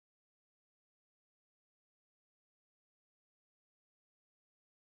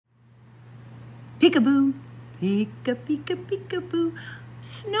Peekaboo, peekaboo.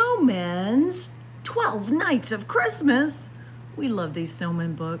 Snowmen's 12 Nights of Christmas. We love these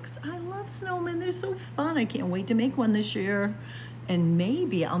Snowmen books. I love Snowmen. They're so fun. I can't wait to make one this year. And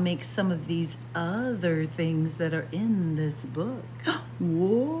maybe I'll make some of these other things that are in this book.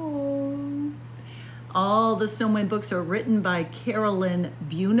 Whoa. All the Snowmen books are written by Caralyn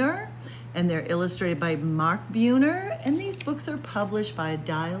Buehner, and they're illustrated by Mark Buehner, and these books are published by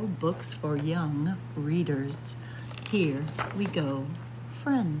Dial Books for Young Readers. Here we go,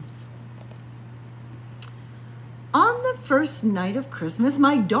 friends. On the first night of Christmas,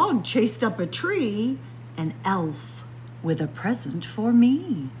 my dog chased up a tree, an elf with a present for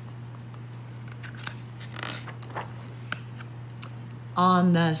me.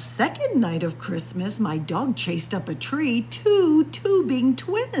 On the second night of Christmas, my dog chased up a tree, two tubing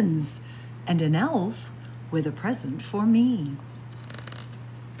twins, and an elf with a present for me.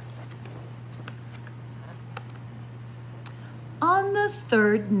 On the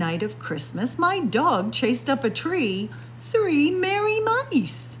third night of Christmas, my dog chased up a tree, three merry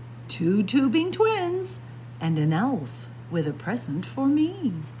mice, two tubing twins, and an elf with a present for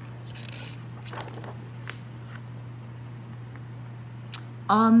me.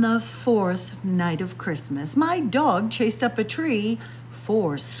 On the fourth night of Christmas, my dog chased up a tree,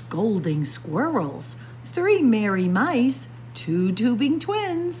 four scolding squirrels, three merry mice, two tubing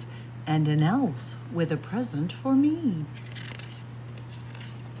twins, and an elf with a present for me.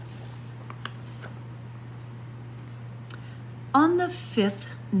 On the fifth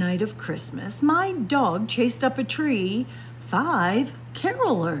night of Christmas, my dog chased up a tree, five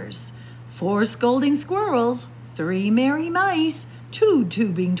carolers, four scolding squirrels, three merry mice, two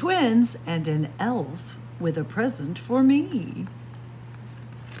tubing twins, and an elf with a present for me.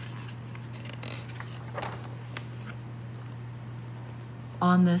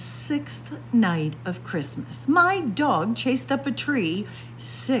 On the sixth night of Christmas, my dog chased up a tree,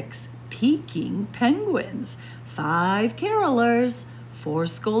 six peeking penguins, five carolers, four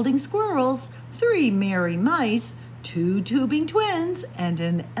scolding squirrels, three merry mice, two tubing twins, and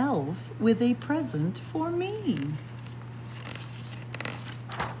an elf with a present for me.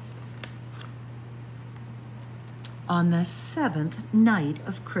 On the seventh night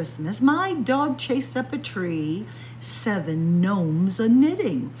of Christmas, my dog chased up a tree, seven gnomes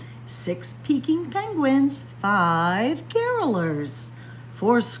a-knitting, six peeking penguins, five carolers,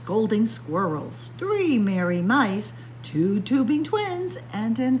 four scolding squirrels, three merry mice, two tubing twins,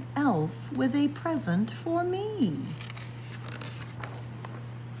 and an elf with a present for me.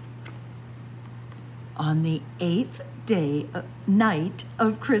 On the eighth night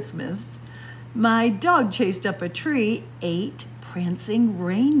of Christmas, my dog chased up a tree, eight prancing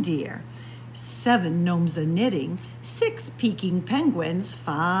reindeer, seven gnomes a-knitting, six peeking penguins,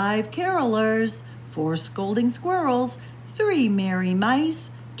 five carolers, four scolding squirrels, three merry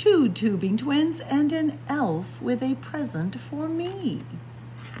mice, two tubing twins, and an elf with a present for me.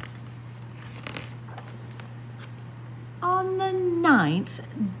 On the ninth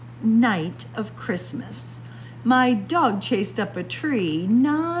night of Christmas, my dog chased up a tree,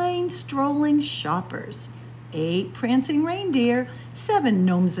 nine strolling shoppers, eight prancing reindeer, seven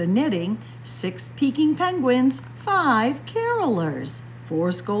gnomes a-knitting, six peeking penguins, five carolers,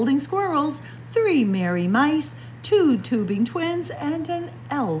 four scolding squirrels, three merry mice, two tubing twins, and an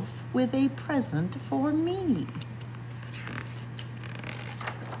elf with a present for me.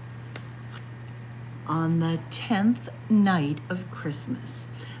 On the 10th night of Christmas,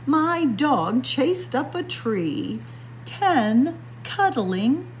 my dog chased up a tree, 10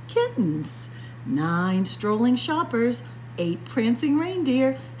 cuddling kittens, nine strolling shoppers, eight prancing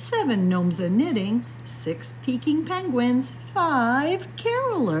reindeer, seven gnomes a-knitting, six peeking penguins, five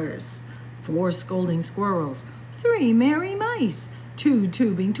carolers, four scolding squirrels, three merry mice, two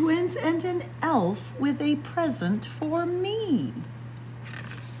tubing twins, and an elf with a present for me.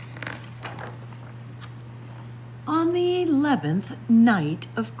 On the 11th night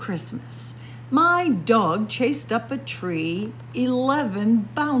of Christmas, my dog chased up a tree, 11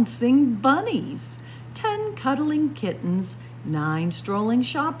 bouncing bunnies, 10 cuddling kittens, nine strolling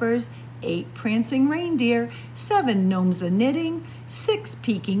shoppers, eight prancing reindeer, seven gnomes a-knitting, six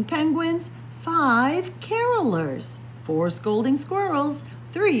peeking penguins, five carolers, four scolding squirrels,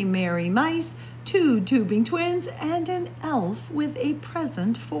 three merry mice, two tubing twins, and an elf with a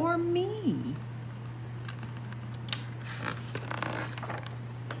present for me.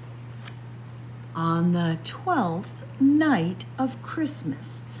 On the 12th night of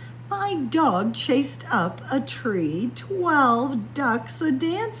Christmas, my dog chased up a tree, 12 ducks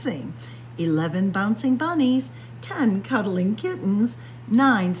a-dancing, 11 bouncing bunnies, 10 cuddling kittens,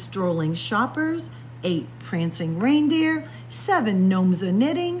 9 strolling shoppers, 8 prancing reindeer, 7 gnomes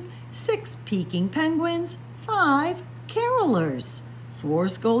a-knitting, 6 peeking penguins, 5 carolers, 4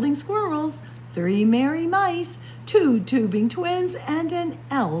 scolding squirrels, 3 merry mice, 2 tubing twins, and an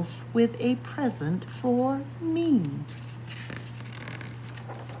elf with a present for me.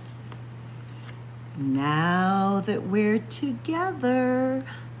 Now that we're together,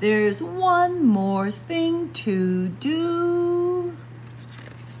 there's one more thing to do.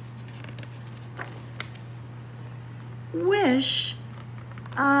 Wish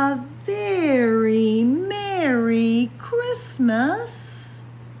a very Merry Christmas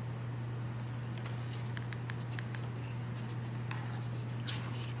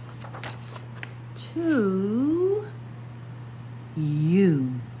to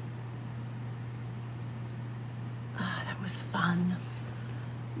you. That was fun.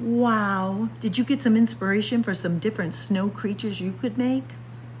 Wow. Did you get some inspiration for some different snow creatures you could make?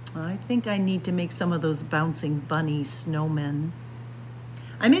 I think I need to make some of those bouncing bunny snowmen.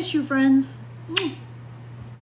 I miss you, friends.